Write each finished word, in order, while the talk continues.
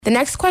The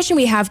next question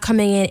we have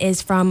coming in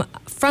is from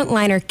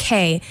Frontliner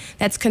K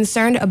that's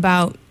concerned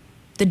about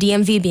the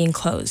DMV being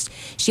closed.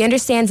 She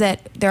understands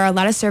that there are a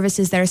lot of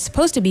services that are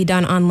supposed to be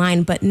done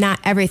online, but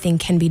not everything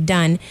can be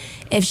done.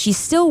 If she's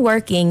still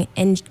working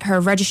and her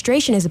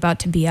registration is about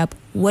to be up,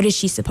 what is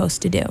she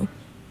supposed to do?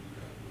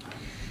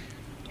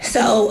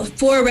 So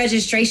for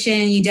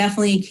registration, you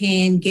definitely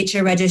can get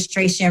your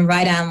registration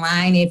right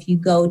online. If you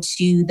go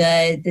to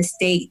the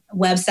state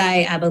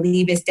website, I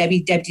believe it's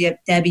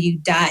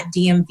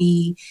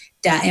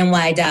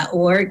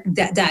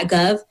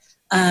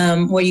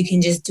www.dmv.ny.org.gov, or you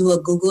can just do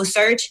a Google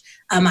search.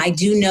 I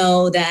do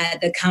know that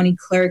the county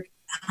clerk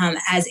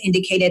has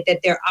indicated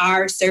that there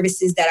are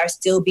services that are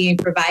still being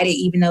provided,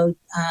 even though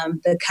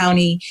the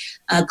county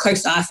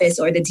clerk's office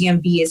or the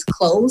DMV is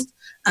closed.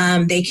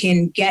 They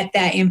can get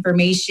that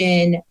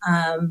information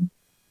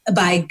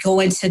by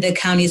going to the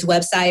county's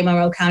website,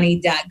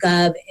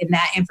 monroecounty.gov, and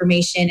that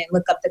information, and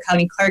look up the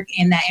county clerk,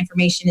 and that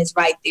information is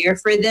right there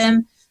for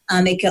them.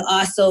 They can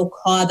also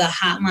call the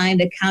hotline,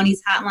 the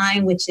county's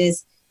hotline, which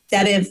is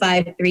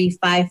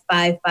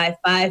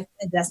 753-5555.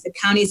 That's the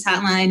county's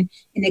hotline.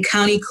 And the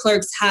county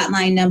clerk's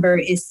hotline number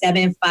is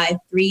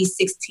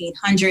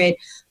 753-1600.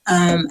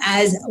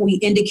 As we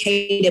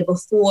indicated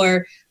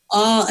before,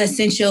 all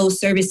essential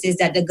services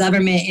that the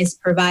government is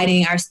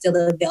providing are still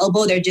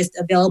available. They're just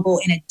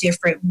available in a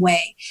different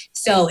way.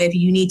 So if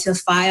you need to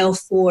file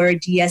for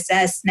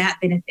DSS,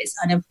 SNAP benefits,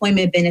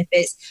 unemployment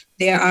benefits,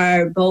 there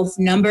are both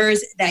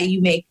numbers that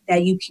you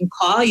can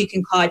call. You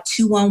can call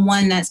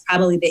 211. That's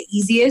probably the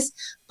easiest.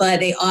 But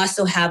they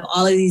also have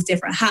all of these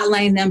different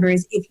hotline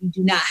numbers if you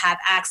do not have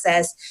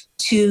access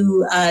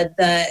to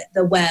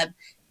the web.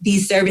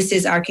 These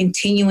services are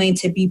continuing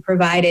to be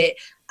provided.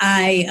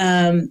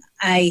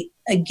 I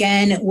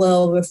again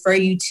will refer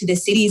you to the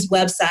city's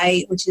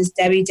website, which is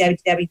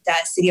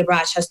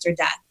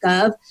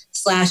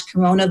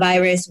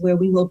www.cityofrochester.gov/coronavirus, where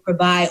we will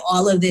provide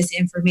all of this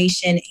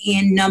information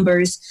and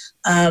numbers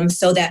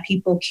so that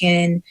people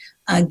can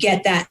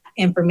get that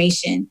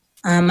information.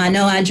 I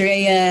know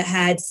Andrea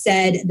had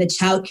said the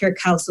Child Care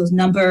Council's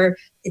number,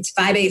 it's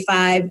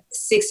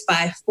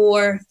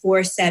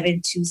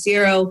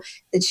 585-654-4720.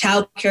 The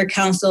Child Care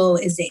Council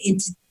is the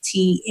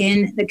entity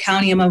in the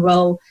County of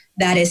Monroe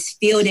that is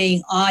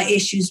fielding all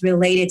issues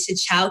related to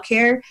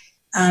childcare,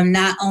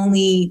 not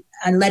only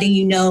letting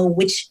you know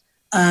which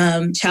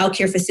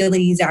childcare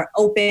facilities are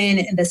open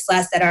and the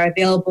slots that are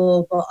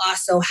available, but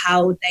also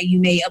how that you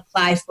may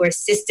apply for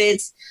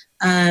assistance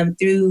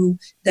through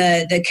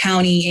the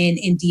county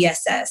in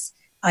DSS.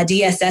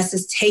 DSS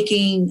is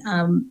taking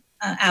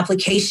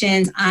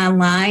applications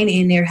online,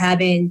 and they're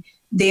having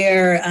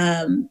their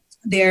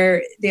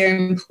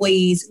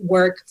employees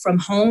work from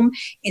home.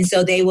 And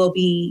so they will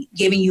be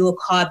giving you a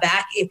call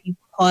back if you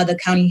call the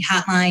county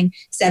hotline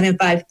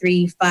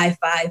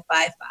 753-5555.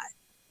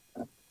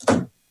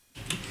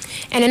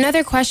 And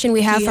another question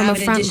we have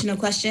additional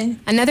question?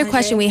 Another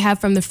question we have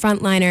from the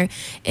Frontliner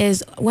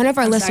is one of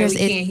our listeners.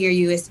 Sorry, we can't hear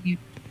you.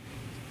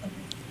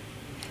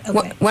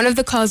 Okay. One of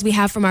the calls we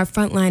have from our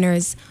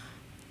Frontliners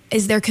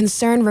is their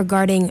concern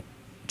regarding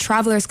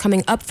travelers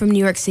coming up from New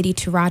York City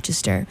to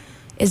Rochester.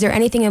 Is there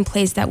anything in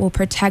place that will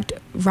protect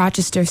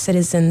Rochester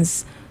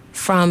citizens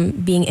from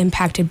being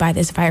impacted by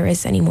this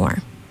virus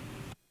anymore?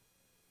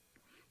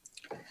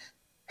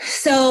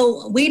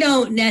 So we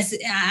don't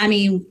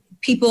necessarily,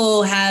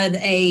 people have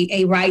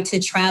a right to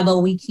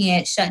travel. We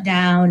can't shut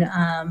down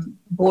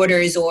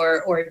borders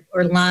or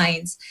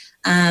lines.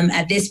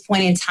 At this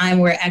point in time,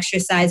 we're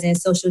exercising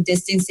social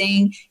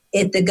distancing.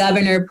 If the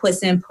governor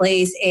puts in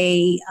place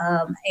a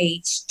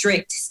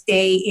strict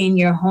stay in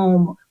your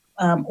home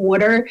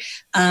order,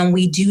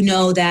 we do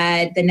know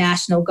that the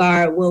National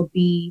Guard will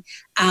be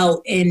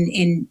out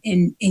and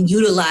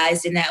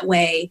utilized in that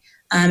way.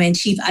 And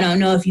Chief, I don't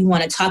know if you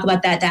want to talk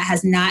about that. That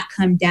has not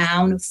come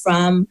down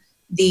from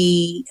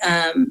the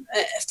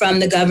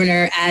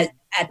governor at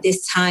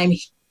this time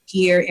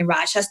here in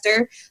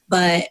Rochester,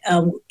 but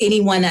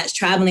anyone that's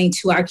traveling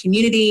to our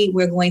community,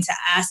 we're going to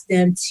ask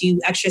them to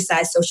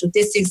exercise social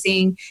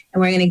distancing,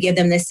 and we're going to give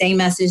them the same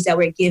message that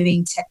we're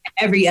giving to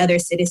every other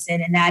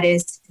citizen, and that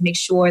is to make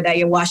sure that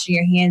you're washing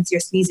your hands, you're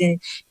sneezing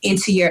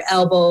into your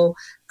elbow,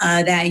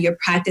 that you're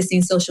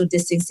practicing social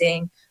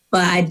distancing.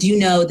 But I do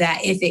know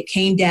that if it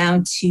came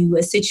down to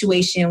a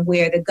situation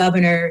where the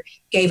governor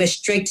gave a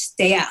strict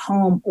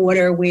stay-at-home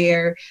order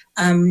where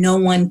no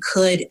one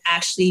could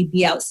actually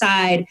be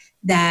outside,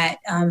 that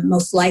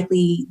most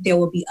likely there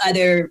will be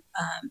other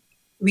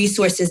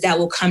resources that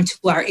will come to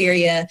our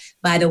area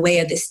by the way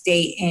of the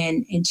state.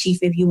 And Chief,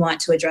 if you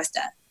want to address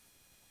that.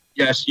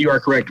 Yes, you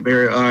are correct,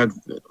 Mayor.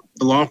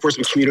 The law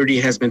enforcement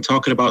community has been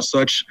talking about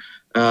such.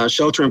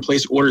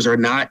 Shelter-in-place orders are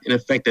not in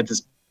effect at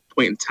this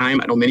point in time.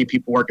 I know many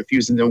people are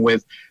confusing them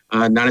with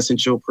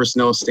non-essential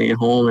personnel staying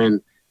home and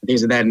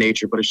things of that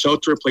nature, but a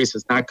shelter-in-place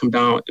has not come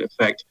down in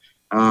effect.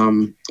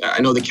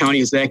 I know the county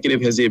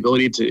executive has the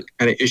ability to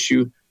kind of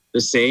issue the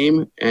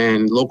same,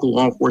 and local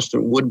law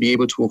enforcement would be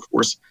able to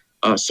enforce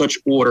such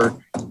order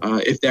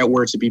if that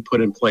were to be put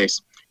in place.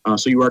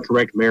 So you are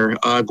correct, Mayor.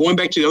 Going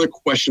back to the other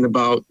question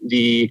about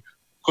the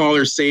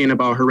caller saying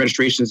about her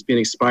registration is being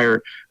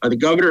expired, the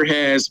governor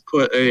has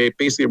put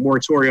basically a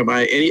moratorium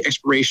on any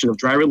expiration of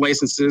driver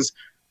licenses,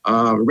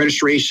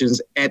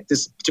 registrations at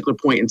this particular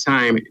point in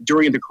time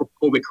during the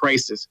COVID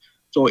crisis.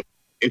 So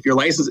if your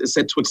license is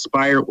set to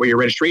expire or your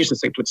registration is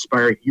set to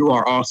expire, you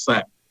are all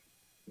set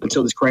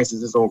until this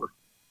crisis is over.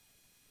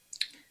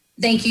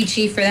 Thank you,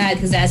 Chief, for that,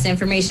 because that's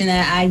information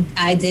that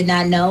I did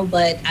not know,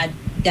 but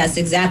that's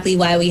exactly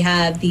why we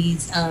have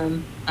these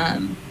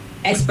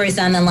experts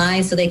on the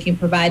line so they can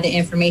provide the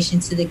information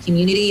to the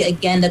community.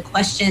 Again, the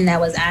question that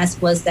was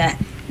asked was that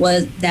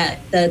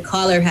the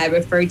caller had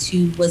referred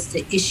to was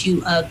the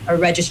issue of a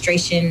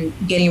registration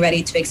getting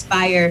ready to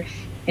expire.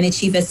 And the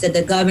chief has said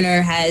the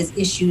governor has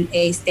issued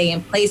a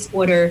stay-in-place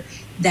order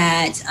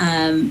that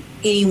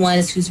anyone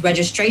whose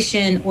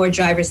registration or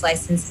driver's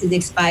license is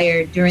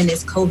expired during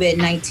this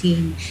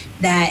COVID-19,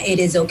 that it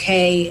is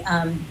okay.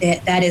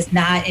 That is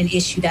not an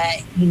issue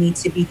that you need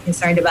to be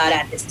concerned about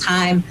at this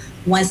time.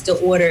 Once the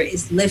order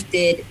is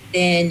lifted,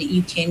 then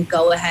you can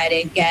go ahead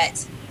and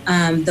get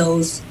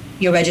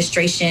your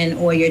registration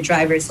or your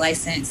driver's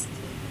license.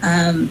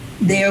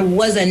 There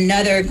was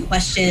another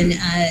question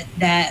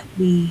that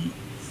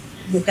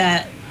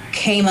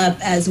came up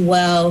as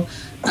well.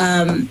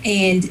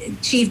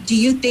 And Chief, do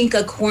you think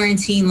a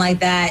quarantine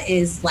like that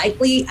is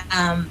likely?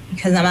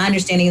 Because I'm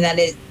understanding that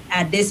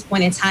at this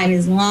point in time,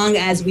 as long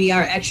as we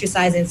are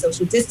exercising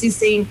social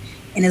distancing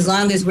and as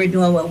long as we're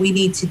doing what we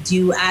need to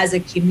do as a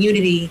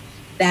community,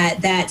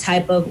 that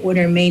type of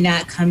order may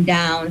not come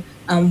down.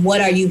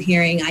 What are you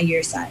hearing on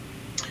your side?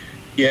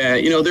 Yeah,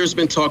 there's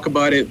been talk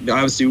about it.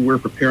 Obviously, we're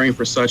preparing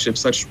for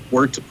such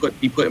work to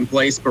be put in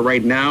place. But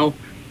right now,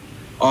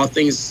 all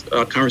things,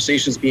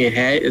 conversations being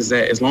had is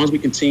that as long as we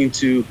continue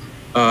to,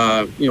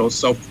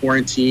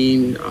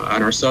 self-quarantine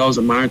on ourselves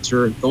and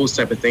monitor those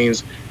type of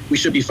things, we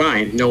should be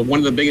fine. One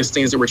of the biggest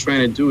things that we're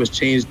trying to do is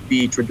change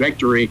the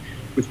trajectory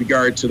with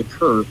regard to the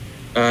curve.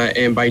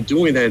 And by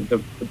doing that, the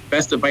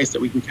best advice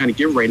that we can kind of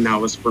give right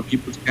now is for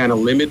people to kind of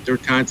limit their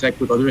contact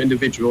with other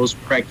individuals,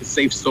 practice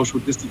safe social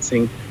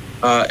distancing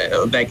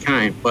of that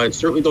kind. But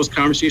certainly those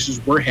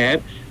conversations were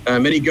had.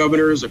 Many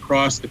governors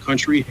across the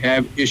country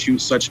have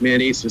issued such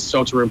mandates and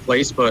shelter in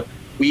place, but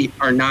we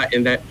are not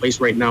in that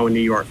place right now in New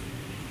York.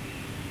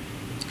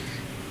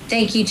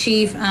 Thank you,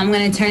 Chief. I'm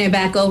going to turn it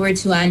back over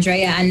to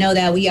Andrea. I know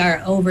that we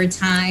are over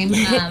time,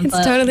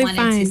 but totally wanted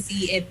fine. to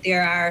see if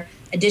there are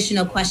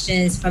additional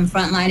questions from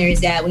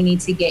frontliners that we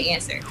need to get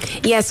answered.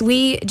 Yes,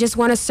 we just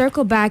want to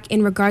circle back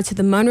in regard to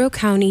the Monroe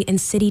County and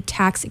City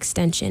tax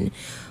extension.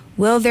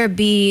 Will there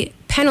be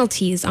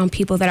penalties on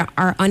people that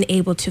are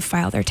unable to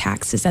file their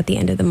taxes at the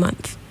end of the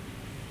month?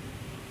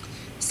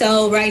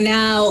 So right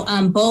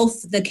now,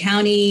 both the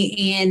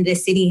county and the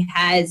city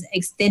has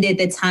extended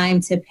the time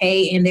to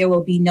pay, and there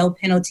will be no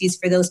penalties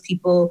for those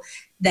people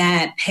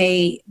that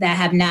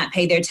have not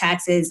paid their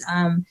taxes.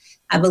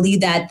 I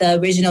believe that the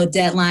original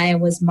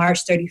deadline was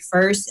March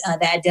 31st.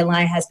 That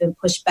deadline has been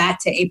pushed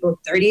back to April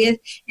 30th,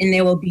 and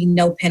there will be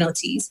no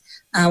penalties.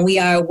 We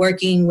are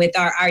working with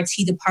our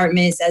RT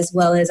departments as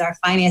well as our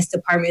finance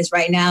departments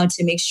right now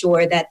to make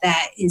sure that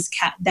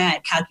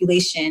that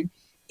calculation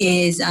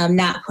is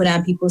not put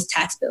on people's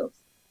tax bills.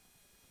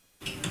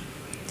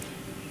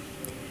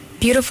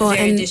 Beautiful. Is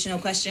there and additional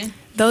question?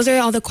 Those are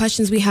all the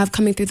questions we have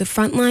coming through the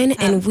front line,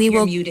 and we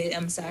will. You're muted.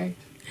 I'm sorry.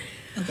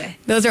 Okay.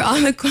 Those are all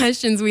the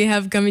questions we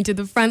have coming to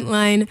the front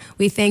line.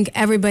 We thank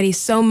everybody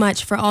so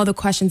much for all the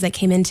questions that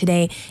came in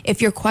today.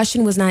 If your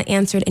question was not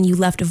answered and you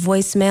left a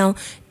voicemail,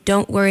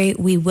 don't worry,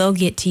 we will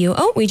get to you.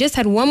 Oh, we just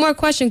had one more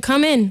question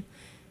come in.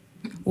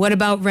 What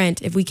about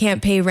rent? If we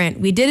can't pay rent,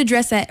 we did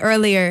address that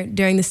earlier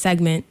during the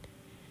segment.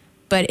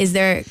 But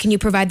can you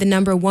provide the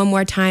number one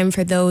more time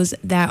for those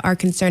that are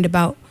concerned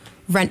about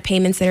rent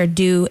payments that are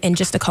due in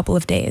just a couple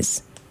of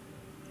days?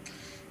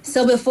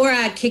 So before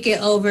I kick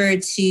it over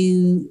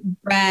to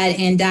Brad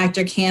and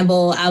Dr.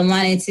 Campbell, I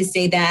wanted to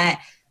say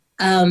that,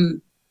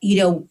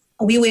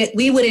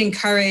 we would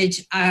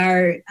encourage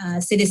our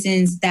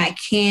citizens that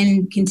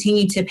can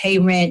continue to pay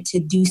rent to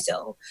do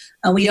so.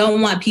 We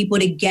don't want people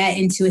to get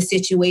into a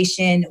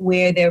situation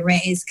where their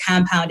rent is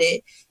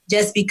compounded.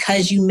 Just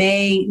because you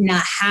may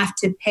not have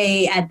to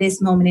pay at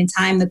this moment in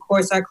time, the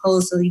courts are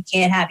closed, so you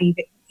can't have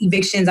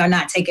evictions are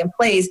not taking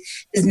place,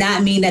 does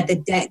not mean that the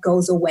debt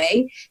goes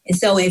away. And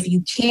so if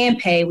you can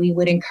pay, we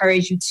would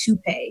encourage you to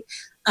pay.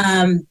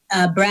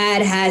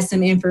 Brad has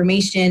some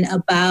information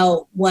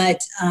about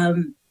what,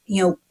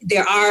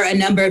 there are a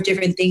number of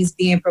different things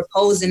being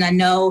proposed. And I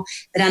know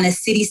that on the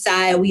city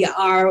side, we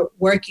are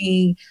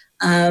working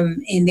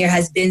and there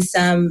has been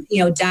some,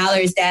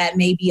 dollars that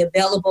may be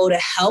available to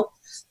help.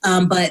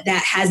 But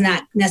that has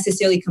not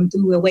necessarily come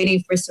through. We're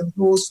waiting for some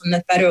rules from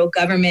the federal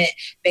government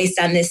based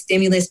on this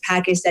stimulus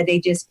package that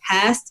they just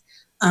passed.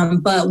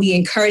 But we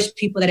encourage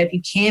people that if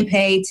you can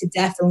pay, to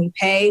definitely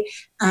pay.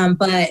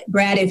 But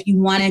Brad, if you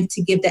wanted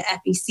to give the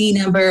FEC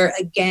number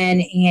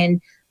again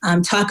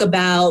and talk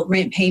about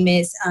rent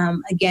payments,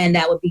 again,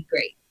 that would be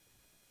great.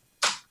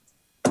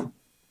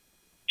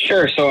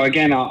 Sure. So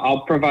again,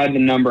 I'll provide the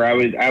number. I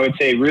would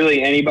say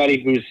really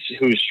anybody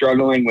who's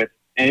struggling with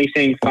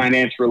anything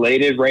finance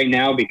related right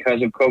now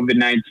because of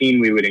COVID-19,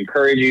 we would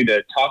encourage you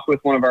to talk with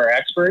one of our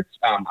experts.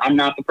 I'm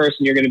not the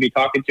person you're going to be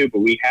talking to, but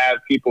we have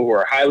people who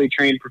are highly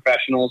trained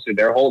professionals who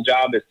their whole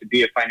job is to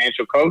be a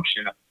financial coach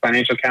and a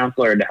financial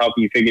counselor to help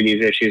you figure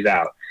these issues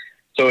out.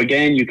 So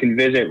again, you can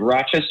visit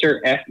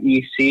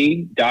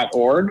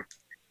rochesterfec.org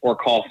or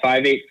call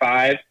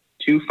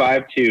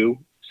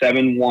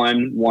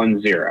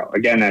 585-252-7110.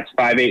 Again, that's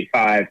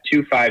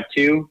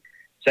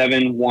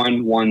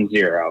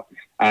 585-252-7110.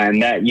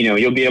 And that,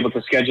 you'll be able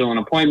to schedule an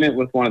appointment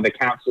with one of the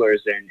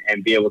counselors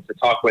and be able to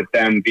talk with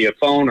them via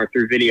phone or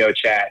through video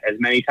chat as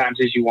many times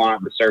as you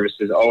want. The service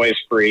is always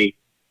free.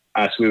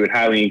 So we would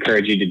highly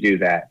encourage you to do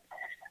that.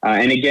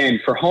 And again,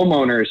 for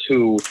homeowners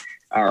who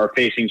are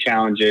facing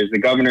challenges, the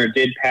governor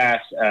did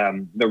pass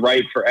the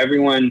right for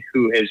everyone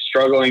who is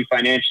struggling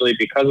financially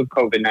because of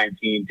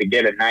COVID-19 to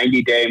get a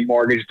 90-day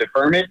mortgage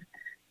deferment.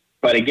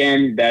 But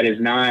again, that is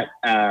not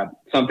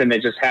something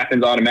that just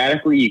happens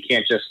automatically. You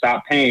can't just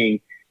stop paying.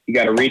 You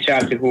got to reach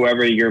out to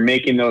whoever you're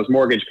making those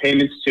mortgage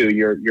payments to,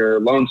 your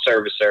loan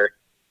servicer,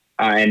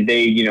 and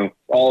they,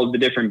 all of the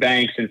different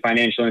banks and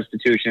financial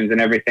institutions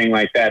and everything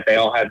like that, they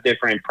all have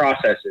different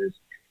processes.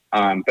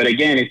 But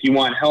again, if you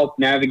want help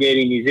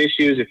navigating these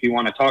issues, if you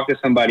want to talk to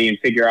somebody and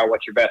figure out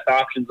what your best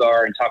options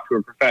are and talk to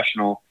a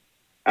professional,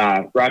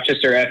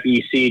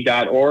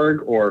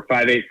 rochesterfec.org or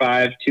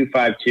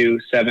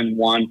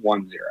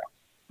 585-252-7110.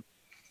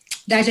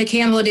 Dr.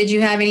 Campbell, did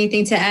you have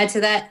anything to add to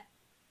that?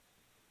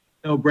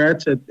 No,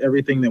 Brad said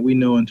everything that we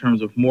know in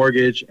terms of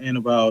mortgage and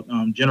about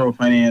general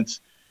finance.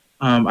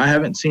 I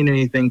haven't seen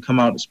anything come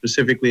out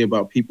specifically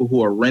about people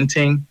who are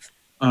renting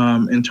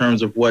in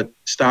terms of what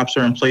stops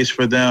are in place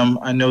for them.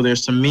 I know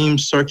there's some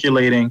memes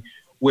circulating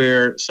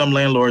where some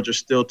landlords are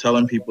still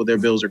telling people their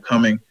bills are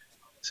coming.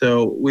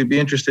 So we'd be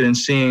interested in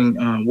seeing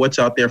what's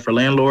out there for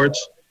landlords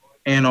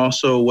and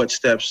also what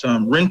steps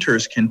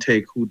renters can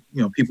take,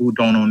 people who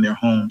don't own their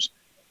homes.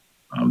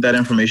 That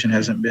information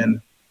hasn't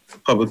been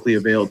publicly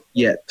available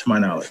yet, to my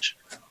knowledge.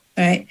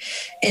 All right.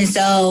 And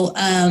so,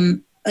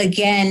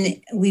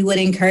 again, we would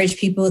encourage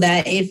people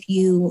that if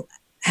you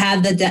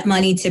have the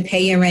money to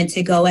pay your rent,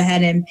 to go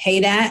ahead and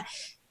pay that.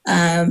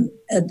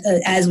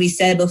 As we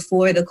said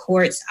before, the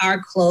courts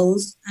are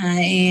closed,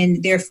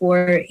 and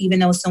therefore, even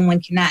though someone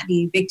cannot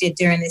be evicted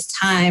during this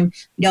time,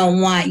 we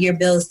don't want your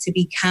bills to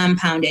be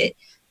compounded.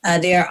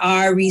 There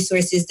are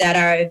resources that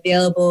are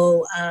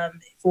available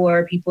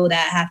for people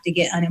that have to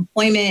get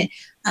unemployment.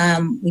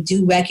 We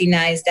do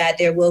recognize that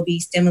there will be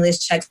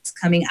stimulus checks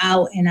coming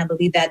out, and I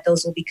believe that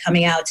those will be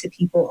coming out to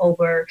people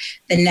over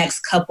the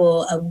next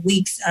couple of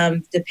weeks,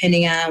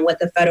 depending on what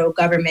the federal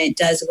government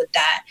does with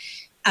that.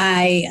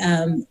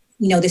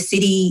 The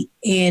city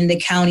and the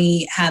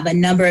county have a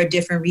number of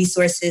different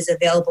resources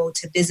available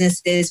to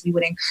businesses. We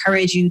would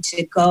encourage you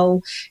to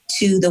go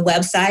to the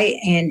website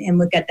and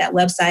look at that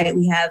website.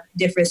 We have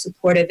different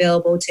support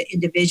available to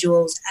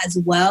individuals as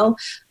well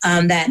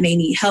that may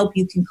need help.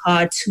 You can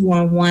call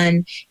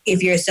 211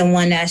 if you're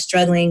someone that's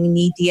struggling,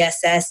 need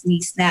DSS,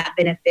 need SNAP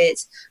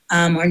benefits,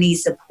 or need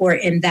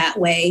support in that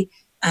way.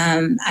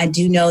 I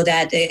do know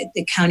that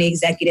the county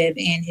executive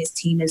and his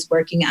team is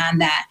working on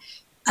that.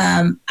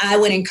 I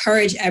would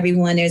encourage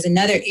everyone. There's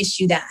another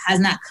issue that has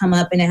not come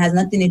up, and it has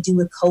nothing to do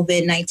with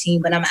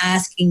COVID-19, but I'm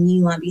asking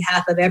you on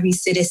behalf of every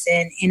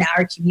citizen in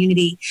our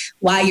community,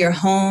 while you're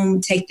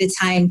home, take the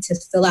time to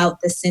fill out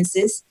the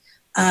census.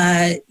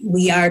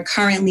 We are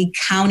currently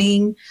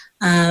counting,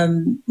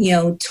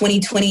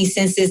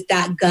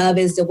 2020census.gov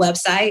is the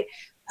website.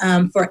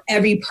 For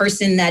every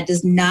person that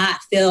does not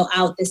fill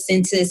out the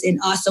census, and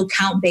also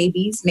count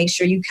babies, make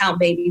sure you count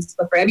babies.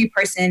 But for every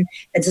person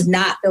that does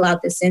not fill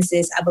out the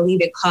census, I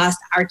believe it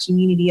costs our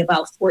community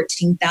about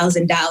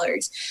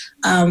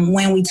 $14,000.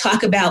 When we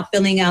talk about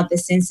filling out the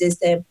census,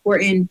 the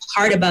important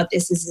part about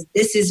this is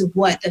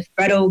what the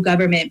federal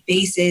government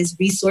bases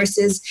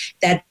resources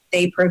that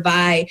they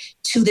provide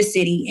to the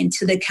city and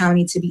to the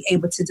county to be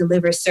able to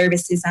deliver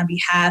services on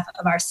behalf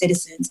of our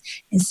citizens.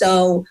 And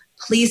so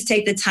please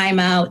take the time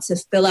out to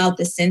fill out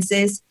the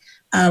census.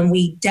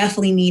 We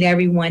definitely need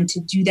everyone to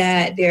do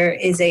that.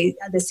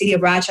 The city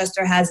of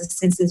Rochester has a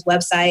census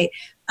website,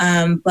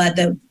 but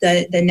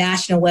the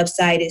national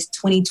website is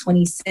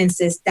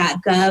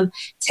 2020census.gov.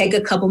 Take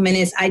a couple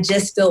minutes. I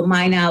just filled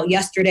mine out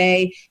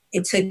yesterday.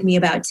 It took me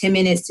about 10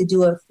 minutes to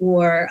do it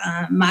for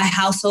my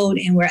household,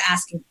 and we're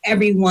asking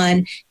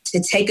everyone to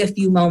take a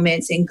few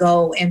moments and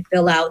go and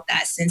fill out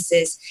that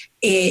census.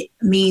 It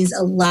means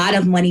a lot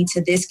of money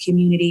to this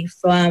community,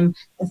 from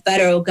the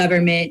federal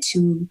government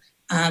to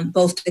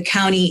both the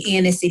county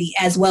and the city,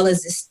 as well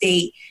as the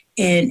state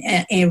and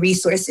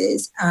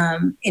resources.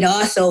 It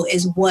also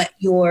is what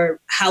your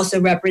House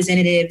of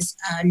Representatives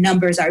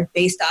numbers are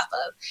based off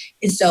of.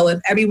 And so if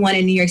everyone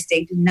in New York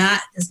State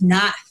does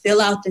not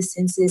fill out the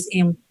census,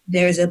 and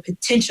there's a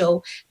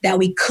potential that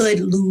we could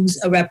lose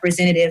a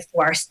representative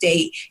for our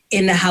state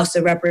in the House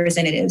of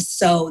Representatives.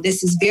 So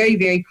this is very,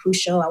 very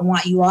crucial. I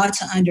want you all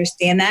to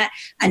understand that.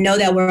 I know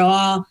that we're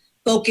all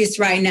focused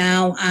right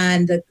now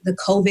on the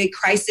COVID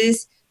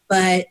crisis,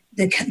 but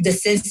the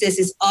census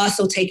is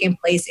also taking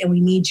place, and we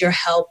need your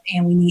help,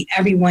 and we need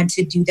everyone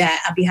to do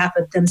that on behalf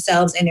of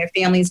themselves and their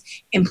families.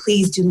 And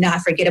please do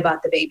not forget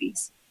about the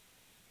babies.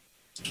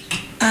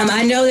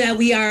 I know that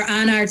we are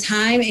on our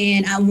time,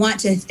 and I want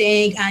to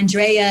thank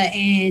Andrea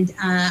and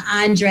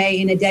Andre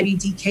and the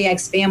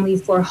WDKX family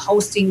for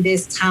hosting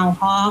this town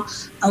hall.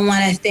 I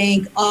want to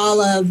thank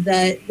all of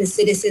the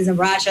citizens of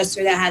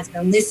Rochester that has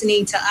been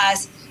listening to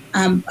us.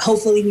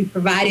 Hopefully we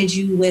provided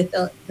you with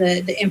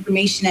the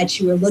information that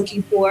you were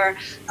looking for.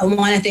 I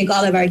want to thank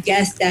all of our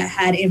guests that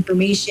had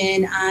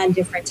information on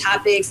different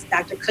topics.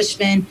 Dr.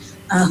 Cushman,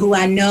 who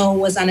I know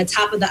was on the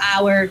top of the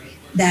hour,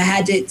 that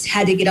had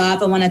to get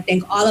off. I want to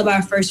thank all of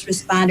our first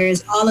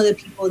responders, all of the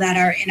people that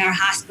are in our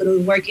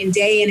hospitals working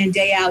day in and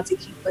day out to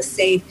keep us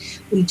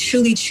safe. We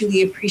truly,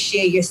 truly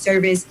appreciate your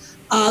service.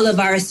 All of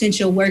our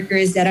essential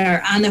workers that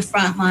are on the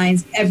front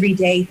lines every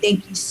day,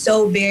 thank you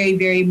so very,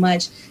 very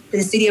much. To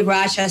the City of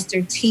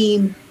Rochester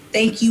team,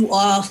 thank you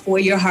all for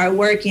your hard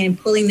work in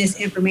pulling this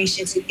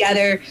information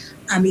together.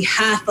 On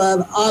behalf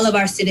of all of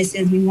our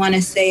citizens, we want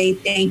to say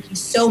thank you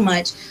so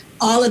much.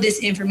 All of this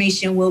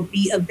information will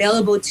be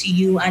available to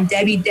you on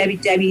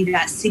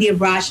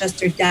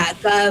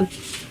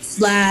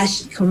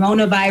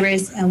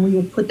www.cityofrochester.gov/coronavirus, and we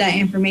will put that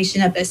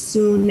information up as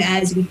soon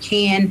as we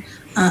can.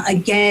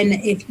 Again,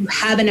 if you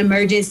have an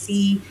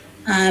emergency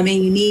and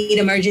you need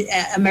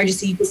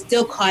emergency, you can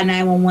still call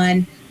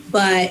 911.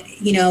 But,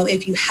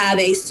 if you have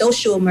a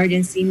social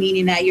emergency,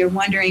 meaning that you're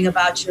wondering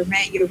about your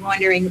rent, you're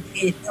wondering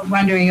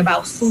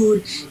about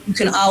food, you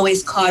can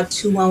always call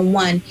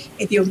 211.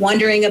 If you're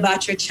wondering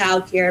about your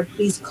child care,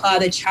 please call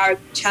the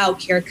Child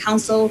Care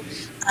Council.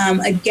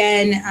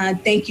 Again,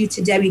 thank you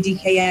to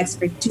WDKX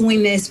for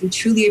doing this. We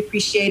truly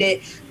appreciate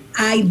it.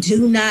 I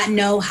do not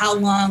know how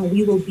long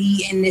we will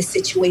be in this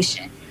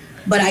situation,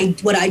 but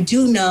what I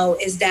do know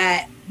is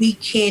that we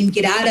can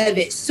get out of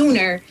it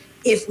sooner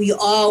if we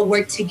all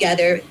work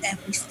together,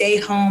 if we stay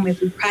home,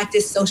 if we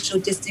practice social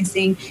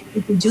distancing,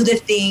 if we do the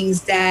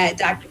things that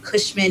Dr.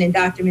 Cushman and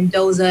Dr.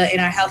 Mendoza and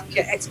our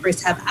healthcare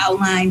experts have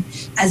outlined,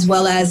 as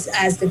well as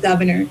the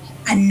governor.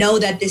 I know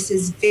that this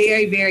is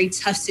very, very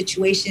tough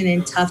situation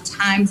and tough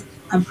times,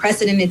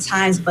 unprecedented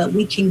times, but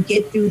we can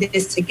get through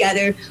this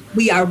together.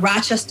 We are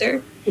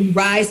Rochester. We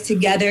rise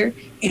together,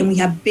 and we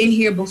have been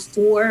here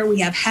before. We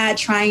have had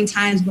trying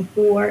times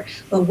before,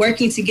 but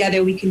working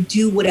together, we can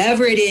do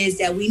whatever it is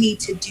that we need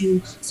to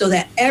do so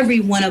that every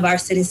one of our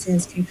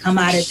citizens can come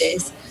out of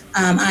this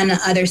on the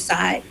other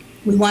side.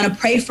 We want to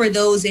pray for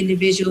those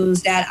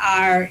individuals that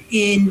are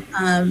in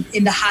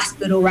the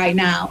hospital right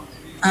now.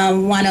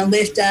 Want to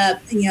lift up,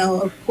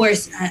 of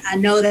course, I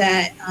know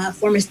that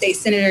former State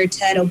Senator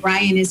Ted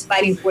O'Brien is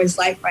fighting for his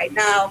life right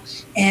now,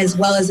 as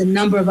well as a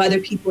number of other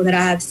people that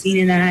I have seen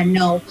and that I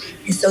know.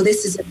 And so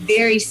this is a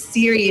very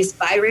serious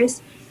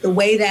virus. The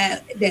way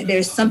that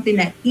there's something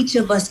that each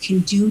of us can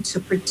do to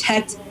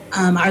protect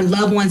our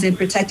loved ones and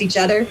protect each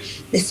other.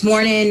 This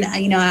morning,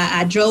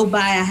 I drove by.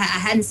 I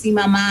hadn't seen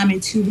my mom in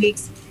 2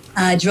 weeks.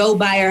 Drove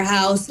by her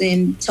house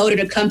and told her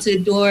to come to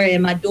the door,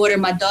 and my daughter,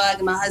 my dog,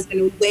 and my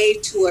husband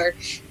waved to her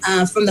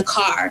from the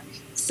car.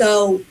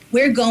 So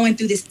we're going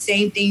through the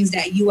same things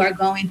that you are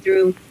going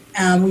through.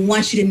 We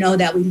want you to know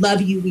that we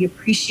love you, we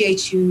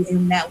appreciate you,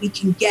 and that we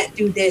can get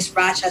through this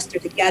Rochester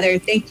together.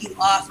 Thank you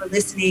all for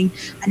listening.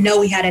 I know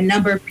we had a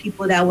number of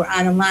people that were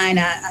on the line.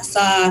 I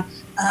saw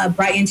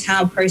Brighton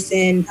Town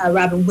person,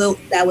 Robin Wilt,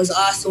 that was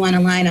also on the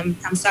line.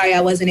 I'm sorry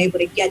I wasn't able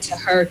to get to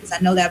her because I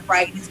know that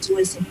Brighton is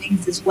doing some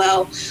things as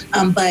well.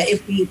 But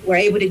if we were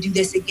able to do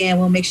this again,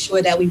 we'll make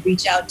sure that we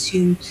reach out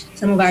to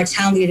some of our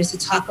town leaders to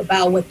talk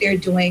about what they're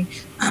doing.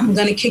 I'm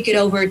going to kick it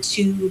over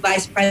to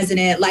Vice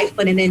President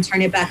Lightfoot and then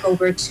turn it back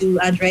over to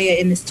Andrea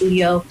in the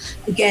studio.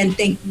 Again,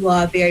 thank you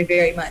all very,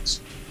 very much.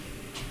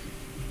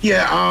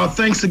 Yeah,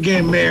 thanks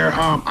again, Mayor.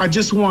 I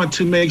just want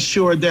to make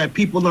sure that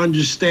people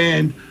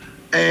understand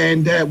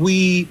and that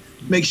we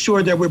make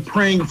sure that we're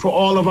praying for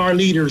all of our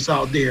leaders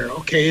out there,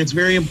 okay? It's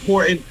very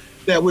important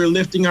that we're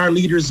lifting our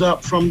leaders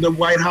up from the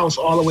White House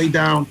all the way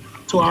down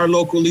to our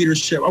local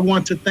leadership. I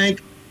want to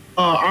thank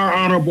our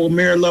Honorable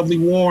Mayor Lovely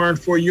Warren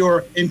for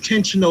your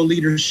intentional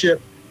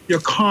leadership, your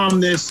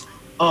calmness,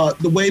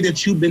 the way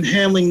that you've been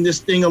handling this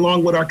thing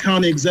along with our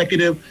county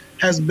executive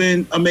has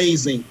been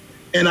amazing.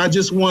 And I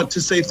just want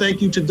to say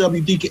thank you to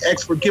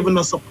WDKX for giving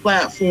us a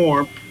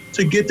platform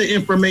to get the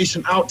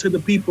information out to the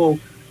people.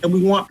 And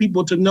we want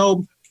people to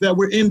know that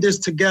we're in this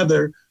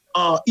together,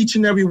 each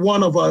and every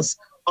one of us,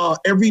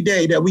 every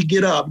day that we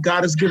get up.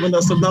 God has given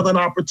us another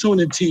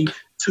opportunity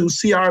to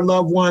see our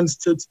loved ones,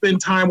 to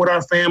spend time with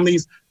our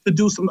families, to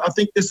do some, I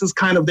think this is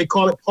kind of, they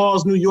call it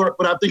Pause New York,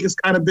 but I think it's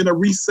kind of been a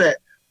reset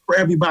for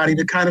everybody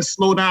to kind of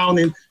slow down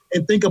and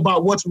think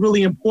about what's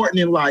really important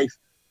in life,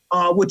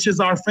 which is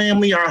our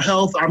family, our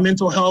health, our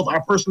mental health,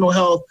 our personal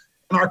health,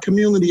 and our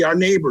community, our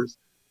neighbors.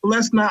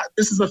 Let's not,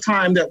 this is a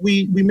time that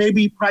we may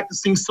be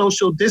practicing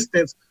social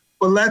distance,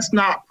 but let's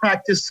not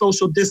practice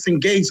social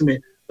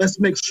disengagement. Let's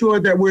make sure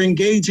that we're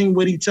engaging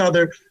with each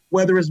other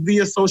whether it's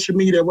via social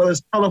media, whether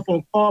it's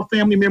telephone, call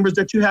family members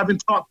that you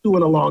haven't talked to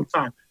in a long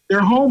time. They're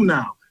home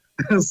now.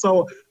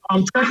 So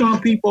check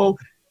on people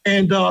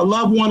and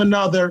love one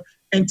another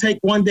and take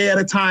one day at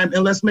a time.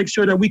 And let's make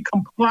sure that we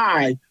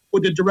comply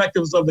with the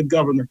directives of the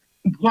governor,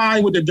 comply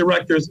with the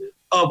directives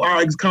of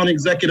our county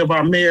executive,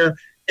 our mayor,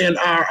 and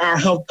our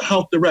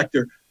health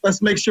director.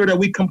 Let's make sure that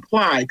we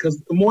comply, because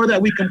the more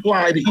that we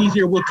comply, the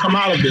easier we'll come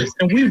out of this.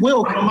 And we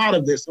will come out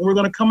of this, and we're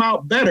going to come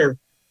out better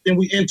than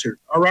we entered.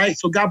 All right?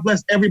 So God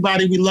bless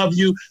everybody. We love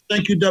you.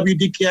 Thank you,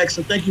 WDKX,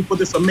 and thank you for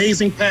this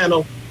amazing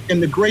panel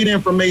and the great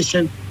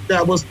information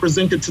that was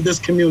presented to this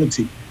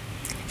community.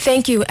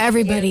 Thank you,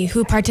 everybody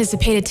who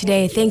participated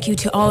today. Thank you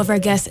to all of our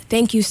guests.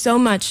 Thank you so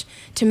much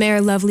to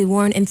Mayor Lovely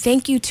Warren. And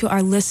thank you to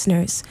our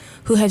listeners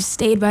who have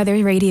stayed by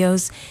their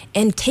radios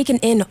and taken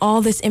in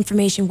all this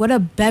information. What a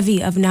bevy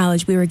of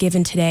knowledge we were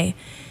given today.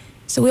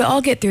 So we'll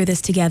all get through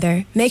this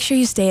together. Make sure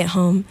you stay at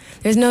home.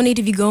 There's no need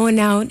to be going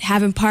out,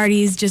 having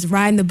parties, just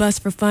riding the bus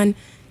for fun.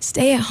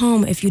 Stay at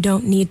home if you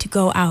don't need to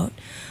go out.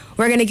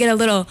 We're going to get a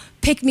little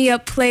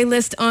pick-me-up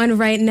playlist on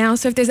right now.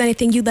 So if there's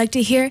anything you'd like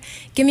to hear,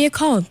 give me a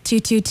call,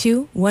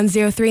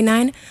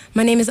 222-1039.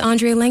 My name is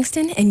Andrea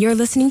Langston, and you're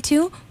listening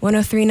to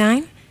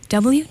 1039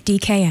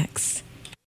 WDKX.